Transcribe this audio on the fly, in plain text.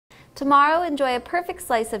Tomorrow, enjoy a perfect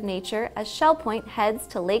slice of nature as Shell Point heads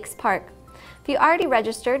to Lakes Park. If you already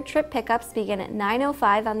registered, trip pickups begin at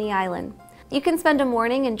 9:05 on the island. You can spend a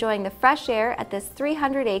morning enjoying the fresh air at this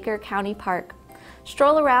 300-acre county park.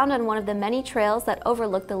 Stroll around on one of the many trails that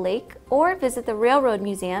overlook the lake, or visit the Railroad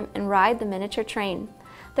Museum and ride the miniature train.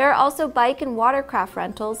 There are also bike and watercraft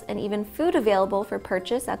rentals and even food available for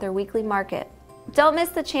purchase at their weekly market. Don't miss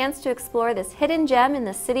the chance to explore this hidden gem in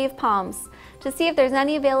the City of Palms. To see if there's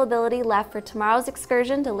any availability left for tomorrow's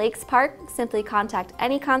excursion to Lakes Park, simply contact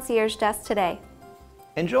any concierge desk today.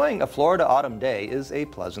 Enjoying a Florida autumn day is a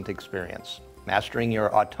pleasant experience. Mastering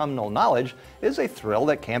your autumnal knowledge is a thrill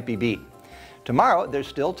that can't be beat. Tomorrow, there's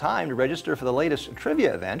still time to register for the latest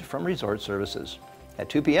trivia event from Resort Services. At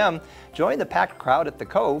 2 p.m., join the packed crowd at the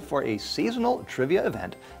Cove for a seasonal trivia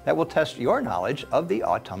event that will test your knowledge of the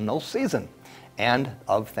autumnal season and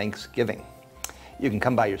of Thanksgiving. You can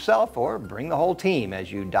come by yourself or bring the whole team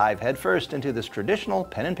as you dive headfirst into this traditional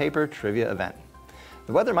pen and paper trivia event.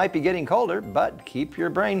 The weather might be getting colder, but keep your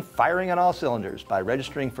brain firing on all cylinders by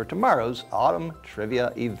registering for tomorrow's autumn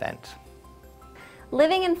trivia event.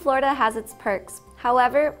 Living in Florida has its perks.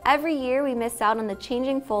 However, every year we miss out on the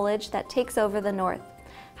changing foliage that takes over the north.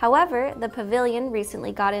 However, the Pavilion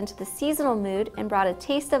recently got into the seasonal mood and brought a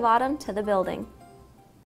taste of autumn to the building.